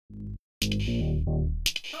Hey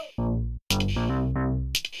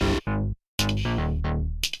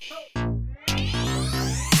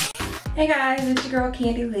guys, it's your girl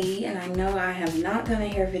Candy Lee, and I know I have not done a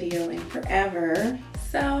hair video in forever,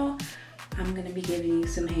 so I'm gonna be giving you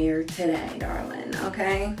some hair today, darling,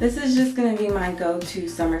 okay? This is just gonna be my go-to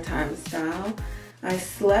summertime style. I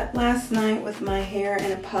slept last night with my hair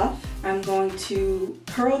in a puff. I'm going to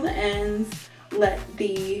curl the ends, let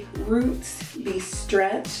the roots be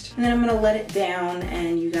stretched, and then I'm gonna let it down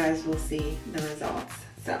and you guys will see the results.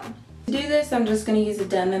 So, to do this, I'm just gonna use a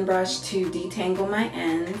Denman brush to detangle my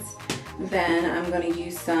ends. Then I'm going to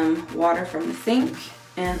use some water from the sink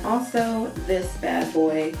and also this bad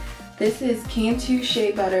boy. This is Cantu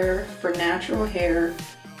Shea Butter for Natural Hair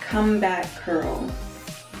Comeback Curl.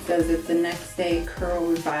 It says it's a next day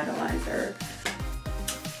curl revitalizer.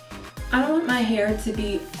 I don't want my hair to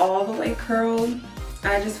be all the way curled.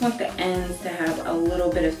 I just want the ends to have a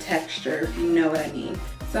little bit of texture, if you know what I mean.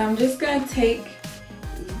 So I'm just going to take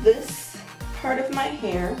this part of my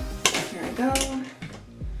hair. Here I go.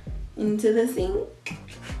 Into the sink.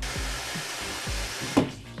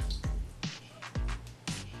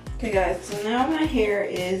 Okay guys, so now my hair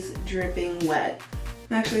is dripping wet.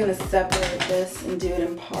 I'm actually going to separate this and do it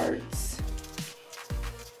in parts.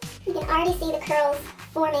 You can already see the curls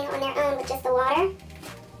forming on their own with just the water.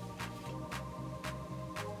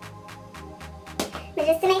 But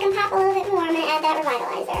just to make them pop a little bit more, I'm going to add that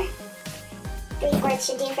revitalizer. 3/4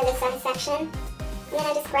 should do for this size section. And then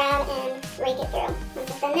I just grab and rake it through.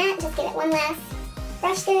 Once I've done that, just give it one last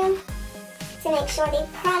brush through to make sure the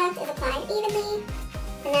product is applied evenly.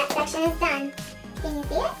 And that section is done. Can you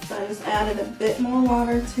see it? So I just added a bit more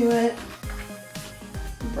water to it.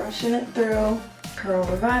 Brushing it through. Curl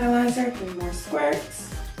revitalizer, 3 more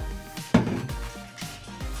squirts.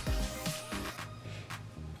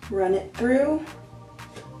 Run it through.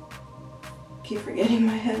 Keep forgetting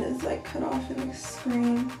my head is like cut off in the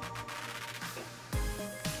screen.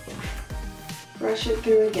 Brush it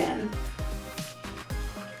through again.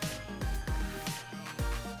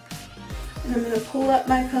 And I'm going to pull up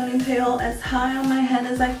my ponytail as high on my head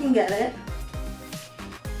as I can get it.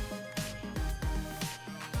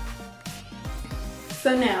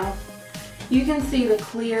 So now, you can see the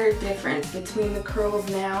clear difference between the curls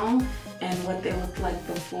now and what they looked like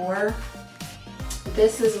before.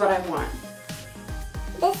 This is what I want.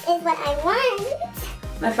 This is what I want.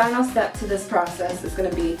 My final step to this process is going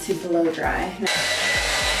to be to blow dry.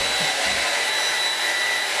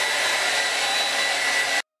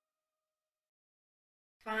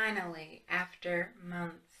 Finally, after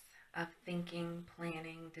months of thinking,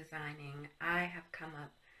 planning, designing, I have come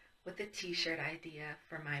up with a t-shirt idea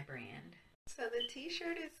for my brand. So the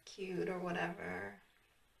t-shirt is cute or whatever.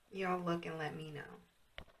 Y'all look and let me know.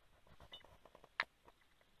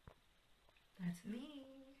 That's me.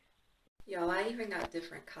 Y'all, I even got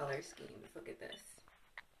different color schemes. Look at this.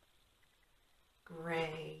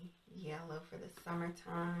 Gray, yellow for the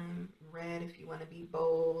summertime, red if you want to be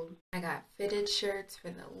bold. I got fitted shirts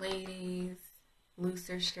for the ladies,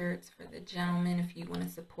 looser shirts for the gentlemen if you want to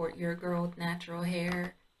support your girl with natural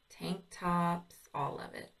hair, tank tops, all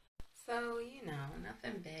of it. So, you know,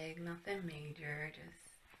 nothing big, nothing major,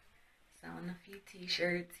 just selling a few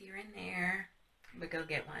t-shirts here and there, but go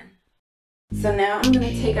get one. So now I'm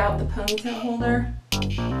going to take out the ponytail holder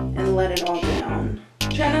and let it all down.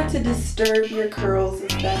 Try not to disturb your curls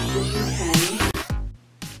as best as you can.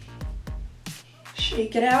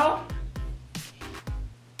 Shake it out.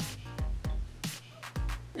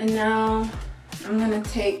 And now I'm going to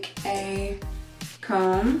take a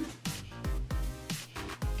comb,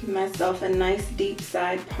 give myself a nice deep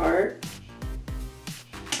side part.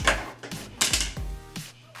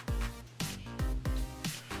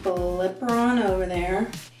 Flip her on over there.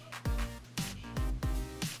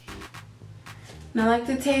 And I like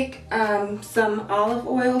to take some olive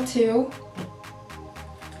oil too.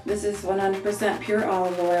 This is 100% pure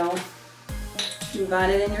olive oil. Divide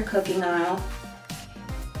it in your cooking aisle.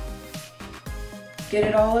 Get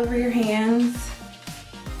it all over your hands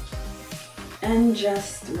and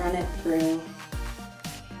just run it through.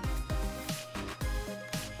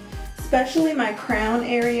 Especially my crown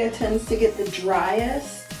area tends to get the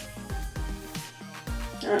driest.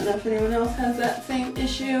 I don't know if anyone else has that same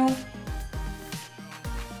issue.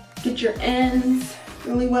 Get your ends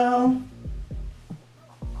really well.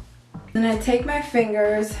 Then I take my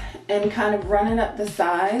fingers and kind of run it up the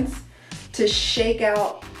sides to shake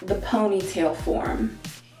out the ponytail form.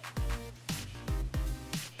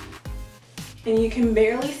 And you can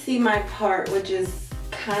barely see my part, which is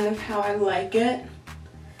kind of how I like it.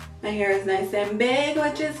 My hair is nice and big,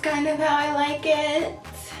 which is kind of how I like it.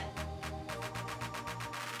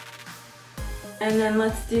 And then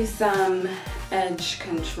let's do some edge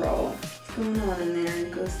control. What's going on in there,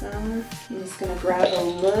 Nico-san? I'm just gonna grab a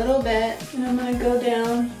little bit and I'm gonna go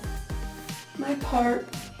down my part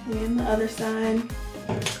and the other side.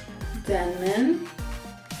 Denman.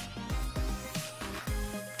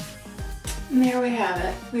 And there we have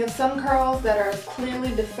it. We have some curls that are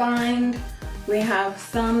clearly defined. We have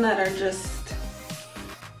some that are just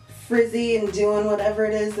frizzy and doing whatever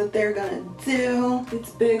it is that they're gonna do.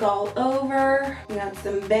 It's big all over. We got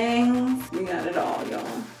some bangs. We got it all, y'all.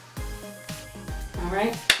 All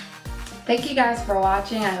right. Thank you guys for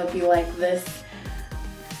watching. I hope you like this.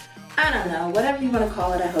 I don't know, whatever you want to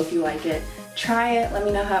call it, I hope you like it. Try it, let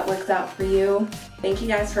me know how it works out for you. Thank you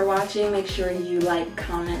guys for watching. Make sure you like,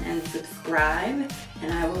 comment, and subscribe.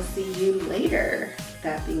 And I will see you later.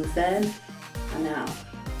 That being said, I'm out.